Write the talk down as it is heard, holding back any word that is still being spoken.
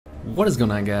What is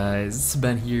going on, guys? It's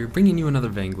Ben here, bringing you another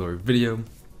Vainglory video.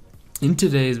 In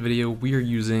today's video, we are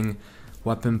using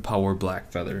weapon power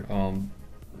Blackfeather.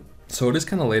 So it is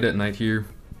kind of late at night here,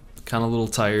 kind of a little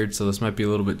tired, so this might be a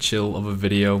little bit chill of a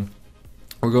video.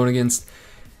 We're going against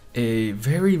a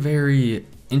very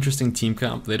interesting team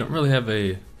comp. They don't really have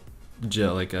a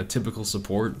typical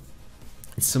support.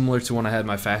 It's similar to when I had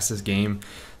my fastest game,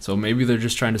 so maybe they're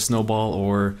just trying to snowball,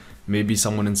 or maybe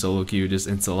someone in solo queue just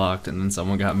insta-locked and then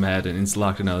someone got mad and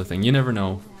insta-locked another thing. You never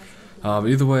know. But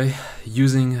either way,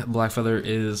 using Blackfeather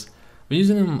I've been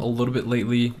using him a little bit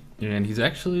lately, and he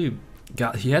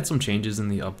had some changes in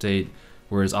the update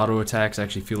where his auto attacks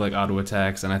actually feel like auto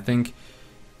attacks, and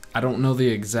I don't know the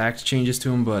exact changes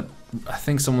to him, but I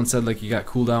think someone said like he got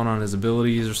cooldown on his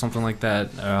abilities or something like that.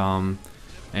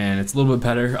 And it's a little bit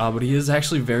better, but he is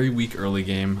actually very weak early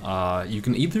game. You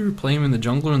can either play him in the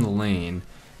jungle or in the lane,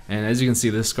 and as you can see,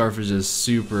 this Scarf is just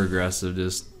super aggressive,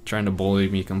 just trying to bully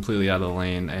me completely out of the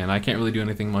lane, and I can't really do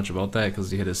anything much about that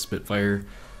because he hit his Spitfire,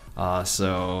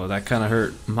 so that kind of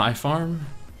hurt my farm.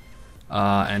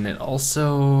 And it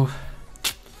also,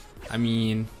 I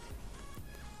mean,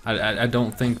 I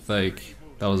don't think like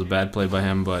that was a bad play by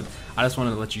him, but I just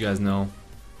wanted to let you guys know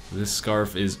this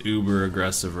Scarf is uber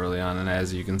aggressive early on, and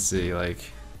as you can see,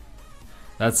 like,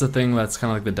 that's the thing that's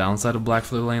kind of like the downside of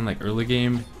Blackfeather lane. Like early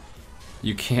game,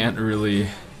 you can't really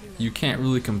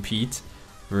compete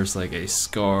versus like a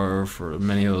Scarf or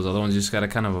many of those other ones. You just gotta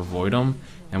kind of avoid them,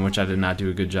 and which I did not do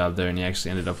a good job there, and he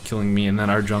actually ended up killing me. And then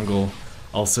our jungle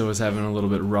also was having a little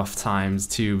bit rough times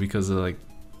too because of like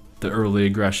the early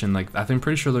aggression. Like I'm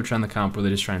pretty sure they're trying to comp where they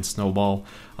just try and snowball.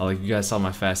 Like you guys saw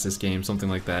my fastest game, something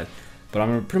like that.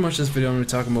 But pretty much this video I'm going to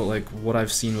be talking about like what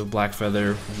I've seen with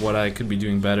Blackfeather, what I could be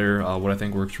doing better, what I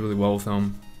think works really well with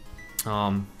him.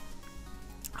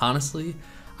 Honestly,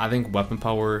 I think weapon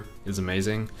power is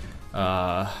amazing.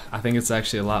 I think it's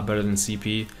actually a lot better than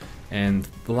CP, and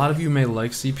a lot of you may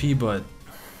like CP, but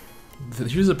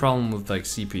here's the problem with like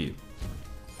CP.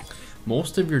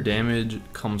 Most of your damage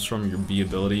comes from your B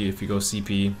ability. If you go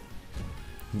CP,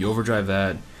 you overdrive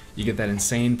that, you get that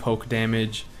insane poke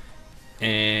damage,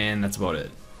 and that's about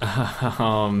it.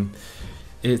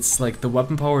 It's like the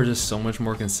weapon power is just so much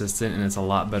more consistent, and it's a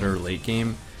lot better late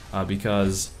game,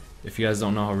 because if you guys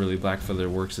don't know how really Blackfeather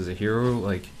works as a hero,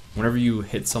 like whenever you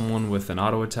hit someone with an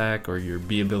auto attack or your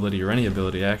B ability or any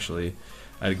ability actually,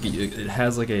 it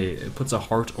has like it puts a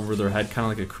heart over their head, kind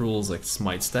of like a Cruel's like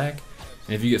smite stack,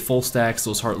 and if you get full stacks,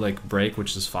 those heart like break,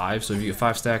 which is 5. So if you get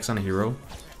 5 stacks on a hero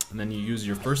and then you use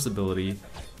your first ability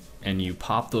and you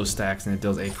pop those stacks, and it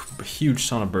does a huge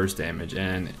ton of burst damage,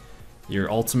 and your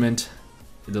ultimate,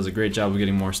 it does a great job of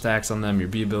getting more stacks on them, your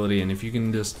B ability, and if you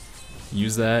can just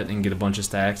use that and get a bunch of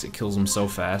stacks, it kills them so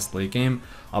fast late game.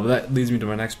 But that leads me to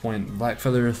my next point.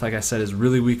 Blackfeather, like I said, is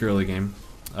really weak early game.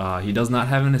 He does not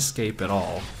have an escape at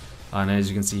all, and as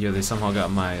you can see here, they somehow got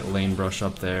my lane brush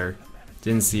up there.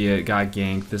 Didn't see it, got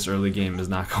ganked. This early game is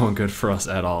not going good for us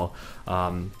at all.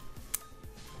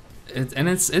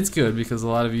 It's good because a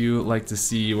lot of you like to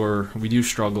see, or we do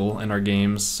struggle in our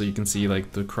games, so you can see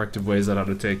like the corrective ways that how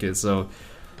to take it. So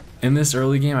in this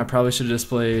early game, I probably should have just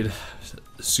played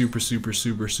super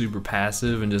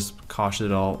passive and just caution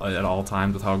it all at all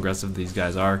times with how aggressive these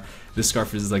guys are. This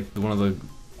Scarf is like one of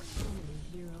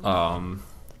the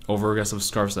over aggressive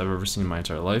Scarfs I've ever seen in my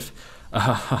entire life.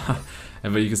 But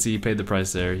you can see he paid the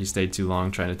price there. He stayed too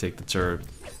long trying to take the turret.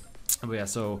 But yeah,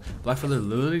 so Blackfeather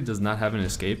literally does not have an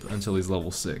escape until he's level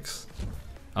 6.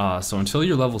 So until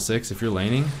you're level 6, if you're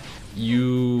laning,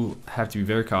 you have to be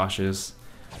very cautious,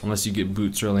 unless you get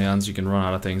boots early on so you can run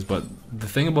out of things. But the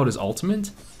thing about his ultimate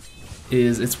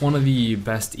is it's one of the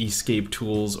best escape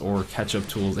tools or catch-up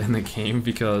tools in the game,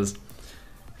 because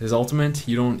his ultimate,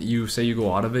 you say you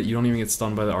go out of it, you don't even get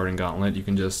stunned by the Ardent Gauntlet. You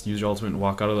can just use your ultimate and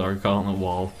walk out of the Ardent Gauntlet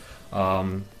wall.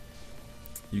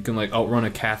 You can like outrun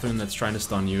a Catherine that's trying to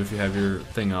stun you if you have your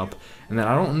thing up. And then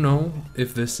I don't know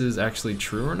if this is actually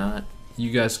true or not.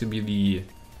 You guys could be the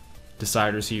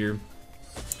deciders here.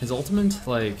 His ultimate,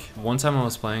 like one time I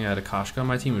was playing, I had a Koshka on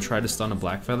my team who tried to stun a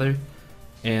Blackfeather,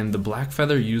 and the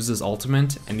Blackfeather used his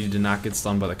ultimate and he did not get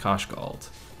stunned by the Koshka ult.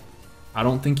 I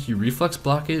don't think he reflex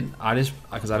blocked it,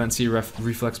 because I didn't see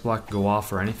reflex block go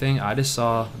off or anything. I just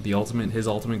saw the ultimate, his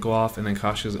ultimate go off, and then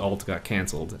Koshka's ult got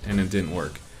cancelled and it didn't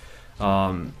work.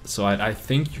 So I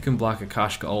think you can block a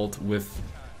Koshka ult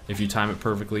if you time it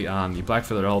perfectly on the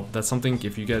Blackfeather ult. That's something,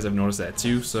 if you guys have noticed that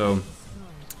too. So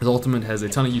his ultimate has a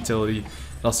ton of utility. It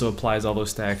also applies all those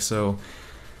stacks. So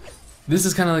this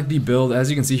is kind of like the build.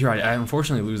 As you can see here, I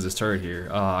unfortunately lose this turret here.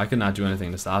 I could not do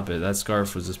anything to stop it. That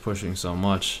Scarf was just pushing so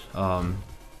much.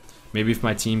 Maybe if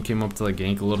my team came up to like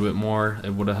gank a little bit more,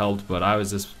 it would have helped, but I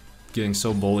was just getting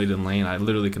so bullied in lane, I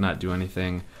literally could not do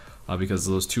anything because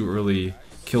those 2 early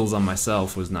kills on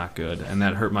myself was not good, and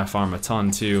that hurt my farm a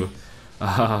ton too.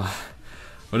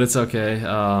 But it's okay.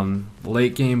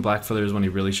 Late game, Blackfeather is when he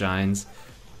really shines.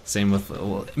 Same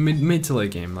with mid to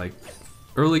late game. Like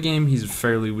early game, he's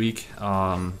fairly weak.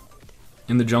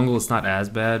 In the jungle, it's not as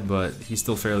bad, but he's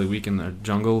still fairly weak in the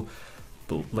jungle.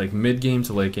 But like mid game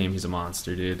to late game, he's a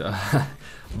monster, dude.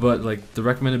 But like the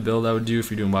recommended build I would do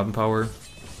if you're doing weapon power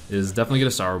is definitely get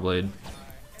a Sour Blade,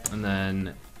 and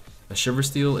then a Shiver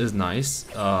Steel is nice.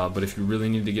 But if you really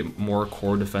need to get more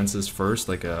core defenses first,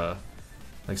 like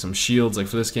some shields, like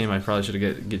for this game, I probably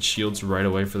should get shields right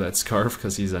away for that Scarf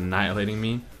because he's annihilating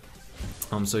me.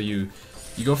 So you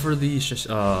go for the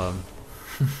I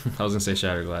was gonna say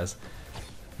Shatter Glass.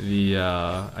 The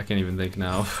I can't even think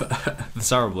now. The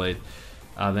Sour Blade.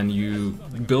 Then you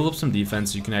build up some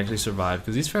defense so you can actually survive,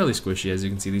 because he's fairly squishy. As you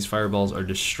can see, these fireballs are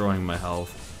destroying my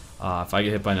health. If I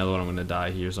get hit by another one, I'm gonna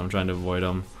die here, so I'm trying to avoid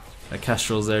them. That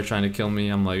Kestrel's there trying to kill me.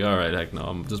 I'm like, alright, heck no,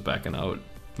 I'm just backing out.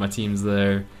 My team's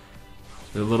there.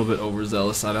 They're a little bit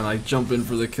overzealous, and I jump in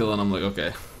for the kill, and I'm like,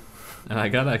 okay. And I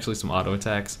got actually some auto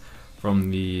attacks from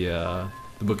the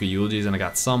Book of Eulogies, and I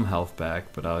got some health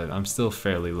back, but I'm still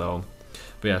fairly low.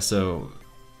 But yeah, so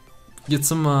get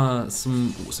some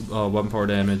weapon power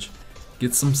damage,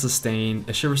 get some sustain.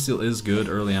 A Shiver Steel is good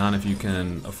early on if you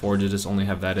can afford to just only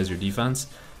have that as your defense.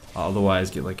 Otherwise,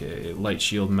 get like a light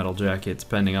shield, metal jacket,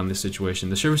 depending on the situation.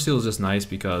 The Shiver Steel is just nice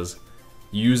because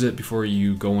you use it before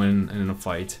you go in a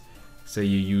fight. Say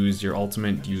you use your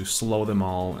ultimate, you slow them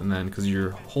all, and then because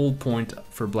your whole point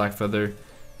for Blackfeather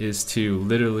is to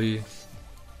literally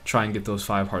try and get those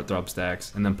 5 Heartthrob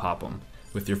stacks and then pop them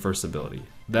with your first ability.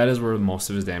 That is where most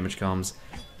of his damage comes,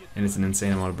 and it's an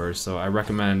insane amount of burst. So I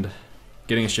recommend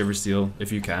getting a Shiver Steel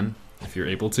if you can, if you're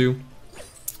able to,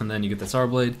 and then you get the Sour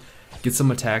Blade. Get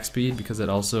some attack speed because it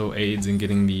also aids in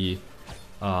getting the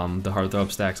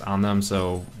Heartthrob stacks on them.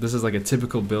 So this is like a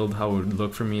typical build. How it would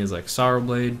look for me is like Sour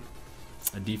Blade,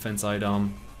 a defense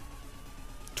item,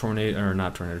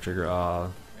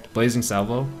 Blazing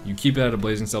Salvo. You keep it at a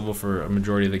Blazing Salvo for a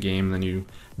majority of the game, and then you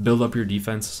build up your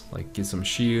defense, like get some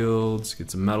shields,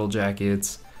 get some metal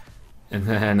jackets, and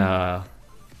then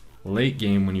late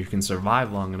game, when you can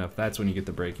survive long enough, that's when you get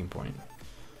the breaking point.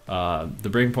 The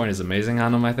breaking point is amazing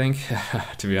on them, I think,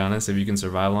 to be honest. If you can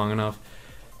survive long enough,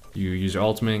 you use your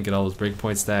ultimate, get all those break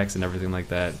point stacks and everything like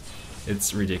that.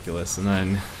 It's ridiculous. And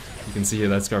then you can see here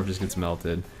that Scarf just gets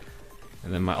melted.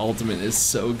 And then my ultimate is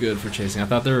so good for chasing. I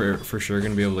thought they were for sure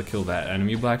going to be able to kill that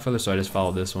enemy Blackfeather, so I just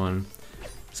followed this one.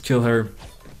 Let's kill her.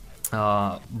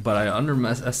 But I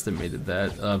underestimated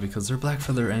that because their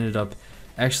Blackfeather ended up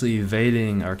actually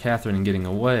evading our Catherine and getting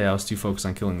away. I was too focused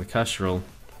on killing the Kestrel.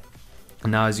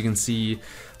 And now as you can see,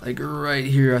 like right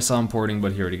here, I saw him porting,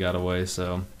 but he already got away,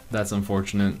 so that's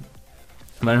unfortunate.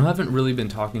 But I haven't really been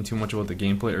talking too much about the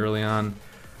gameplay early on.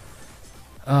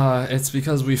 It's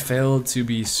because we failed to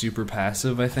be super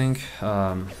passive, I think.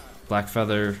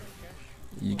 Blackfeather,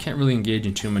 you can't really engage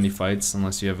in too many fights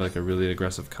unless you have like a really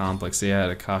aggressive comp. Like say I had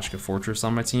a Kashka Fortress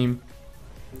on my team,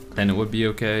 then it would be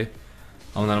okay.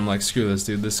 And then I'm like, screw this,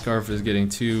 dude. This Scarf is getting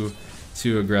too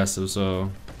aggressive, so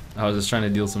I was just trying to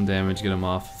deal some damage, get him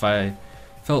off. If I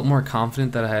felt more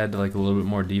confident that I had like a little bit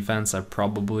more defense, I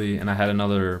probably, and I had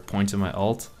another point in my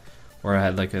ult, or I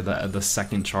had like the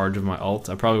second charge of my ult,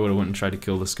 I probably would have went and tried to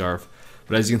kill the Scarf.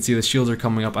 But as you can see, the shields are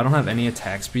coming up. I don't have any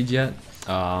attack speed yet,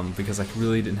 because I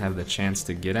really didn't have the chance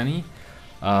to get any.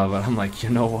 But I'm like, you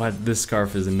know what, this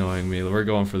Scarf is annoying me. We're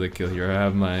going for the kill here. I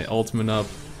have my ultimate up,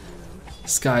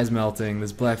 sky's melting,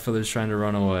 this Blackfeather's trying to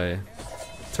run away.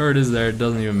 Turret is there, it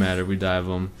doesn't even matter, we dive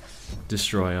him,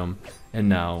 destroy him, and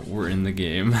now we're in the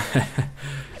game. Yeah,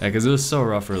 because it was so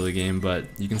rough early game, but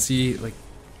you can see, like,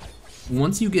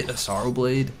 once you get a Sorrow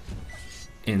Blade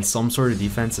and some sort of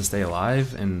defense to stay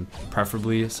alive, and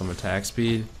preferably some attack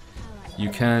speed, you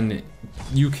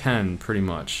can pretty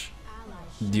much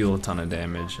deal a ton of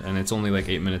damage, and it's only like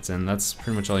 8 minutes in. That's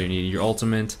pretty much all you need. Your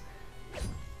ultimate,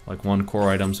 like one core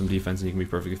item, some defense, and you can be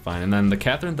perfectly fine. And then the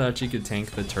Catherine thought she could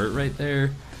tank the turret right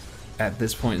there at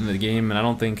this point in the game, and I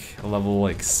don't think a level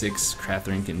like 6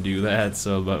 Catherine can do that,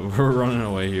 so, but we're running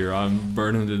away here. I'm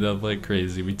burning to death like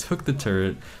crazy. We took the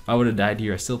turret. If I would have died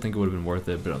here, I still think it would have been worth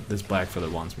it, but this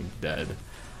Blackfeather wants me dead.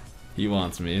 He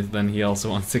wants me. Then he also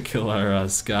wants to kill our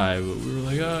Sky, but we were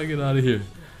like, oh, get out of here.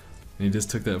 And he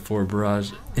just took that forward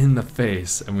barrage in the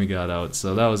face, and we got out,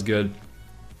 so that was good.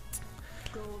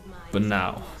 But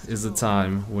now is the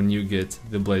time when you get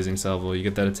the Blazing Salvo, you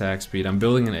get that attack speed. I'm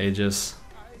building an Aegis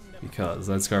because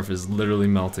that Scarf is literally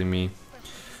melting me.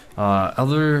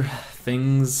 Other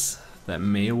things that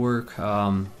may work,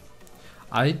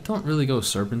 I don't really go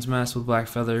Serpent's Mask with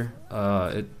Blackfeather.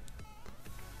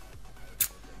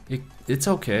 It's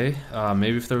okay.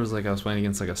 Maybe if there was like I was playing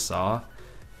against like a Saw.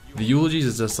 The Eulogies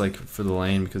is just like for the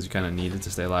lane because you kind of need it to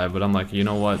stay alive. But I'm like, you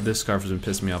know what? This Scarf has been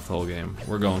pissing me off the whole game.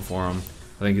 We're going for him.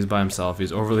 I think he's by himself.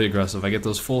 He's overly aggressive. I get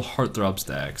those full Heartthrob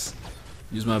stacks.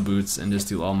 Use my boots and just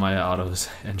do all my autos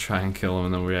and try and kill him.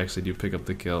 And then we actually do pick up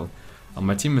the kill.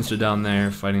 My teammates are down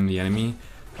there fighting the enemy.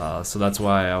 So that's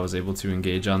why I was able to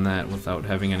engage on that without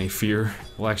having any fear.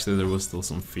 Well, actually, there was still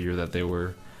some fear that they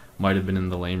might have been in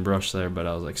the lane brush there, but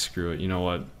I was like, screw it. You know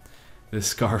what? This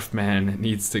Scarf man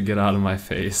needs to get out of my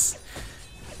face.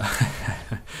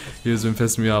 He has been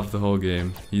pissing me off the whole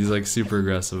game. He's like super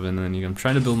aggressive, and then I'm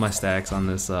trying to build my stacks on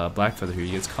this Blackfeather here.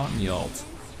 He gets caught in the ult,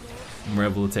 and we're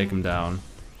able to take him down.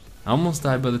 I almost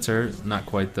died by the turret, not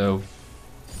quite though.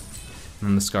 And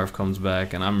then the Scarf comes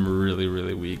back, and I'm really,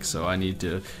 really weak, so I need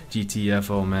to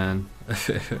GTFO, man.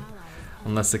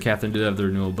 Unless the Catherine did have the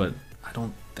renewal, but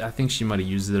I think she might have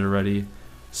used it already.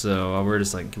 So we're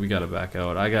just like, we gotta back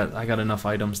out. I got enough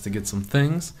items to get some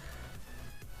things.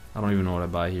 I don't even know what I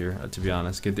buy here, to be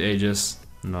honest. Get the Aegis,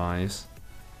 nice.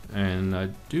 And I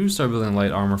do start building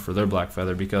light armor for their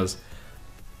Blackfeather because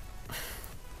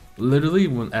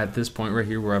literally at this point right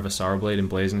here where I have a Sour Blade and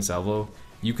Blazing Salvo,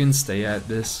 you can stay at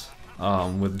this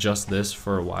with just this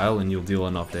for a while and you'll deal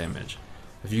enough damage.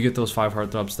 If you get those 5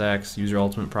 Heartthrob stacks, use your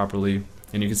ultimate properly,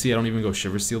 and you can see I don't even go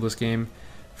Shiver Steel this game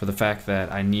for the fact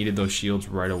that I needed those shields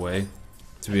right away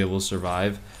to be able to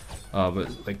survive.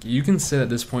 But like you can sit at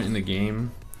this point in the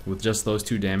game with just those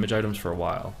 2 damage items for a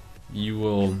while. You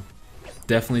will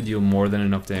definitely deal more than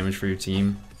enough damage for your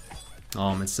team.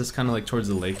 It's just kind of like towards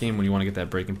the late game when you want to get that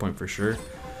breaking point for sure.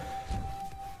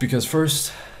 Because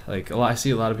first, like I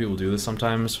see a lot of people do this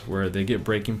sometimes where they get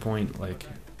breaking point, like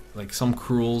some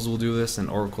Cruels will do this, and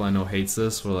Oracle I know hates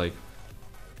this, where like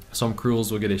some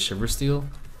Cruels will get a Shiver Steel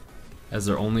as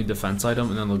their only defense item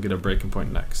and then they'll get a breaking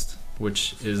point next,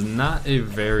 which is not a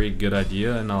very good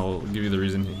idea, and I'll give you the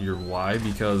reason here why.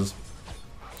 Because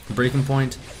breaking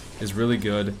point is really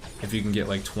good if you can get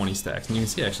like 20 stacks, and you can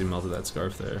see I actually melted that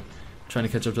Scarf there. Trying to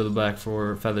catch up to the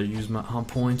Blackfeather, use my on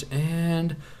point,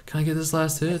 and can I get this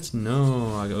last hit?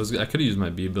 No, I could have used my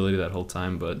B ability that whole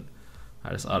time, but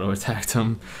I just auto attacked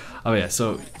him. Oh yeah,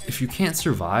 so if you can't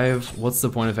survive, what's the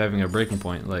point of having a breaking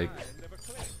point? Like,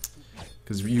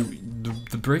 because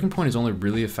the breaking point is only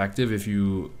really effective if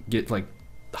you get like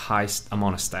high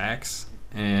amount of stacks,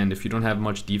 and if you don't have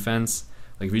much defense,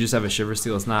 like if you just have a Shiver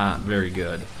Steel, it's not very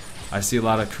good. I see a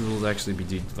lot of Cruels actually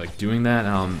be doing that,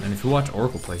 and if you watch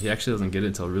Oracle play, he actually doesn't get it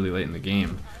until really late in the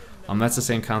game. That's the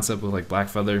same concept with like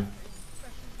Blackfeather.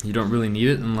 You don't really need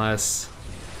it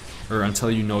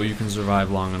until you know you can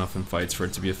survive long enough in fights for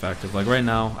it to be effective. Like right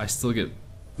now, I still get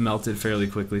melted fairly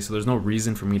quickly, so there's no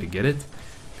reason for me to get it,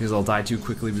 because I'll die too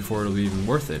quickly before it'll be even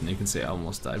worth it. And you can say I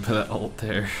almost died by that ult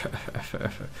there.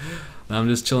 I'm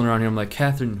just chilling around here. I'm like,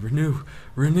 Catherine,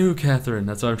 renew, Catherine.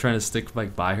 That's why I'm trying to stick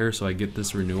like by her so I get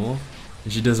this renewal.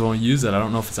 And she doesn't want to use it. I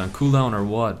don't know if it's on cooldown or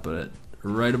what, but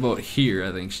right about here,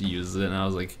 I think she uses it. And I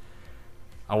was like,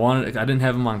 I didn't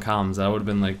have him on comms. I would have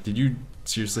been like, did you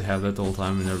seriously have that the whole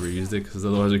time and never used it? Because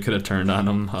otherwise we could have turned on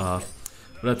him. But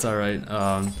that's all right.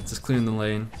 Just clearing the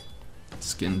lane.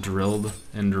 Just getting drilled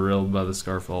by the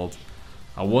Scarf ult.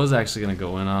 I was actually gonna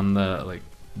go in on the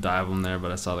dive him there,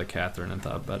 but I saw the Catherine and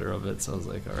thought better of it, so I was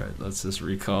like, alright, let's just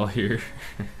recall here.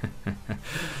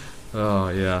 Oh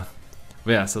yeah.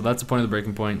 But yeah, so that's the point of the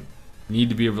breaking point. Need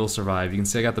to be able to survive. You can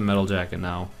see I got the metal jacket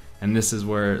now, and this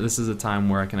is a time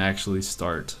where I can actually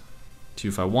start to,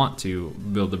 if I want to,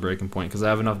 build the breaking point, because I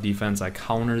have enough defense. I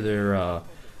counter their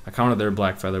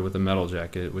Blackfeather with the metal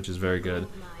jacket, which is very good.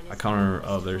 I counter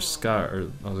their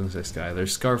their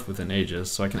Scarf with an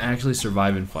Aegis, so I can actually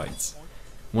survive in fights.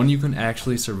 When you can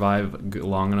actually survive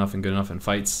long enough and good enough in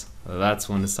fights, that's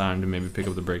when it's time to maybe pick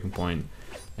up the breaking point.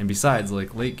 And besides,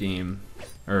 like late game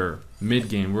or mid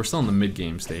game, we're still in the mid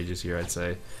game stages here, I'd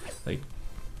say. Like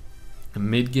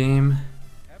mid game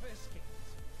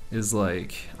is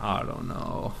like, I don't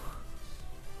know,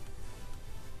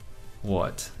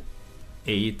 what,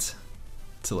 8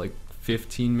 to like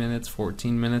 15 minutes,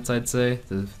 14 minutes, I'd say.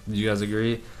 Do you guys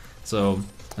agree? So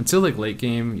until like late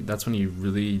game, that's when you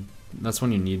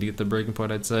need to get the breaking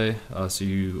point, I'd say. So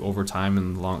you over time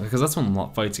and long, because that's when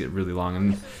fights get really long.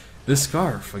 And this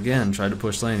Scarf again tried to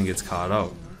push lane and gets caught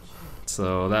out,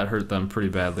 so that hurt them pretty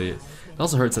badly. It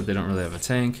also hurts that they don't really have a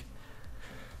tank.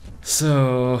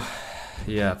 So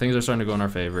yeah, things are starting to go in our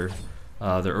favor.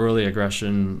 Their early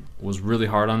aggression was really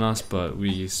hard on us, but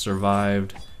we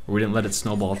survived. or we didn't let it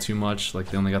snowball too much. Like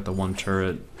they only got the one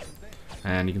turret,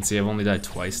 and you can see I've only died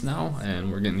twice now,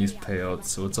 and we're getting these payouts,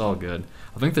 so it's all good.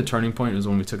 I think the turning point was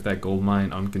when we took that gold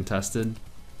mine uncontested.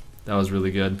 That was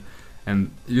really good.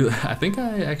 And I think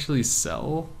I actually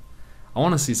sell. I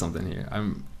want to see something here.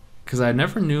 Because I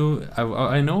never knew.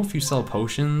 I know if you sell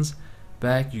potions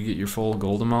back, you get your full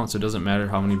gold amount, so it doesn't matter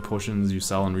how many potions you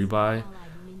sell and rebuy.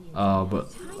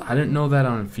 But I didn't know that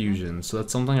on infusion, so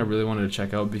that's something I really wanted to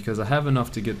check out, because I have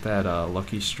enough to get that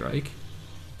lucky strike.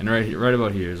 And right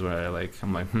about here is where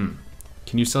I'm like,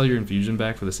 can you sell your infusion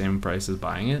back for the same price as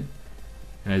buying it?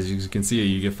 And as you can see,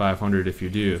 you get 500 if you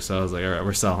do. So I was like, alright,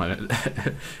 we're selling it.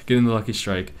 Getting the lucky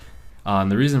strike.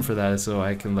 And the reason for that is so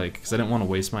I can, because I didn't want to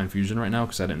waste my infusion right now,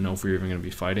 because I didn't know if we were even going to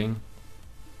be fighting.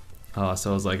 So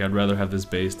I was like, I'd rather have this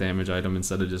base damage item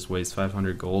instead of just waste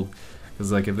 500 gold.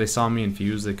 Because if they saw me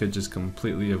infuse, they could just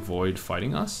completely avoid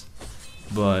fighting us.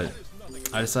 But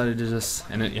I decided to just,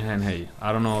 and hey,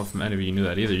 I don't know if many of you knew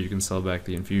that either, you can sell back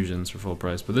the infusions for full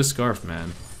price. But this scarf,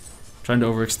 man, trying to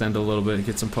overextend a little bit,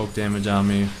 get some poke damage on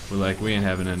me. We're like, we ain't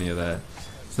having any of that.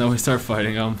 So now we start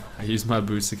fighting them. I use my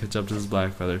boots to catch up to this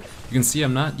black feather. You can see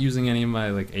I'm not using any of my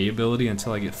A ability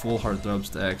until I get full heartthrob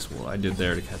stacks. Well, I did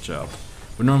there to catch up.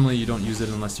 But normally you don't use it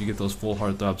unless you get those full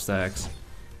heartthrob stacks.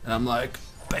 And I'm like,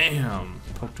 bam!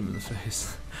 Poked him in the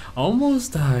face.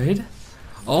 Almost died.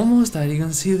 Almost died. You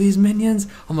can see these minions.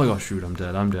 I'm like, oh shoot, I'm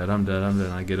dead.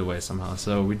 And I get away somehow.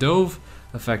 So we dove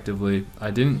effectively.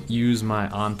 I didn't use my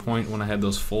on point when I had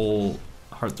those full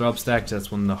heartthrob stacks.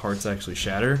 That's when the hearts actually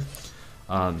shatter.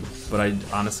 But I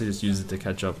honestly just used it to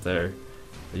catch up there.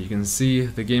 But you can see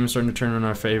the game is starting to turn in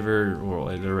our favor. Well,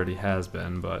 it already has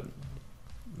been, but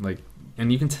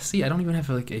and you can see I don't even have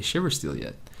a shiver steel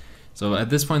yet. So at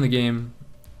this point in the game,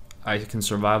 I can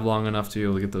survive long enough to be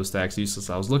able to get those stacks useless.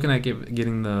 I was looking at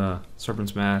getting the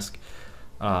Serpent's Mask.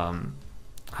 I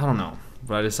don't know,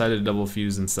 but I decided to double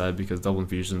fuse instead, because double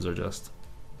infusions are just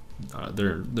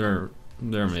they're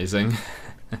amazing,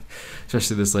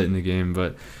 especially this late in the game.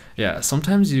 But yeah,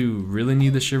 sometimes you really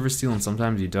need the shiver steel and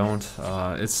sometimes you don't.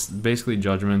 It's basically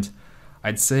judgment.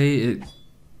 I'd say it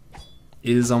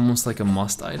is almost like a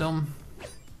must item,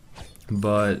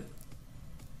 but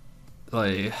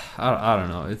I don't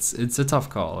know. It's a tough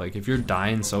call. If you're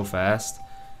dying so fast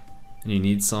and you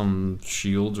need some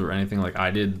shields or anything like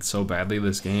I did so badly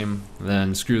this game,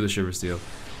 then screw the shiver steel.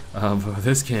 But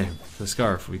this game, the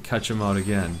scarf, we catch him out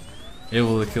again,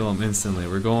 able to kill him instantly.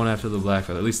 We're going after the black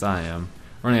feather. At least I am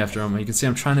running after him. You can see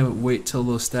I'm trying to wait till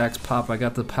those stacks pop. I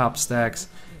got the pop stacks,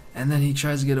 and then he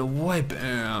tries to get a wipe.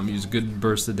 Bam! Use a good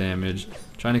burst of damage.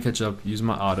 Trying to catch up. Use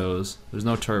my autos. There's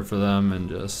no turret for them, and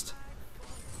just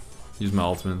use my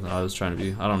ultimate. I was trying to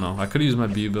be, I don't know, I could use my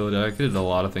B ability. I could do a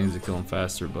lot of things to kill him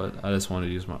faster, but I just wanted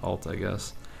to use my ult, I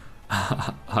guess.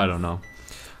 I don't know.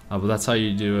 But that's how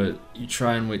you do it. You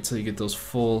try and wait till you get those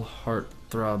full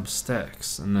heartthrob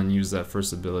stacks, and then use that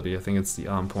first ability. I think it's the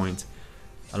on point.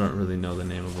 I don't really know the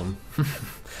name of them.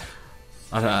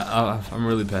 I'm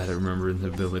really bad at remembering the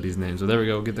abilities' names. So there we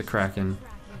go, get the Kraken.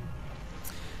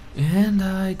 And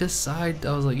I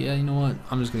was like, yeah, you know what?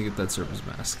 I'm just gonna get that Serpent's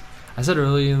Mask. I said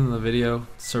earlier in the video,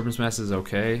 Serpent's Mask is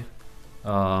okay.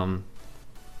 The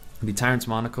Tyrant's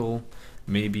Monocle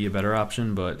may be a better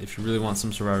option, but if you really want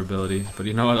some survivability. But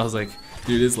you know what? I was like,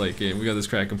 dude, it's late game. We got this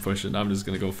Kraken pushing. I'm just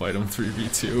gonna go fight him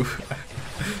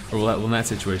 3v2. Or well, in that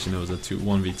situation, it was a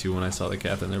 1v2 when I saw the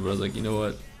captain there. But I was like, you know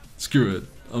what? Screw it.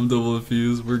 I'm double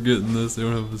infused. We're getting this. They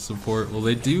don't have the support. Well,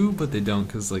 they do, but they don't,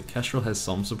 because Kestrel has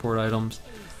some support items,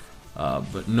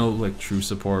 but no true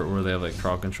support where they have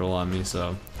crowd control on me.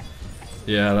 So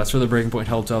yeah, that's where the breaking point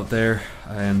helped out there,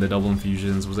 and the double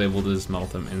infusions was able to just melt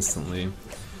them instantly.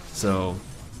 So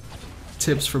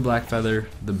tips for Black Feather,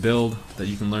 the build that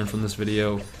you can learn from this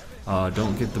video: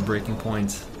 don't get the breaking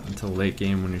point until late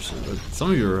game when you're.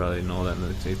 Some of you already know that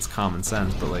it's common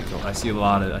sense, but I see it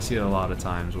a lot of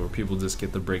times where people just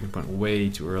get the breaking point way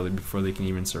too early before they can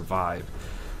even survive.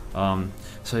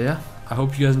 So yeah, I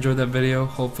hope you guys enjoyed that video.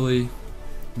 Hopefully,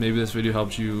 maybe this video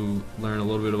helped you learn a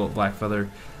little bit about Black Feather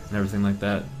and everything like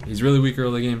that. He's really weak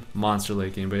early game, monster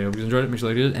late game. But yeah, I hope you enjoyed it. Make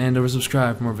sure you like it and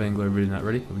subscribe for more Vainglory videos. Not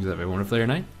ready? Hope you guys have a wonderful day or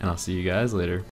night, and I'll see you guys later.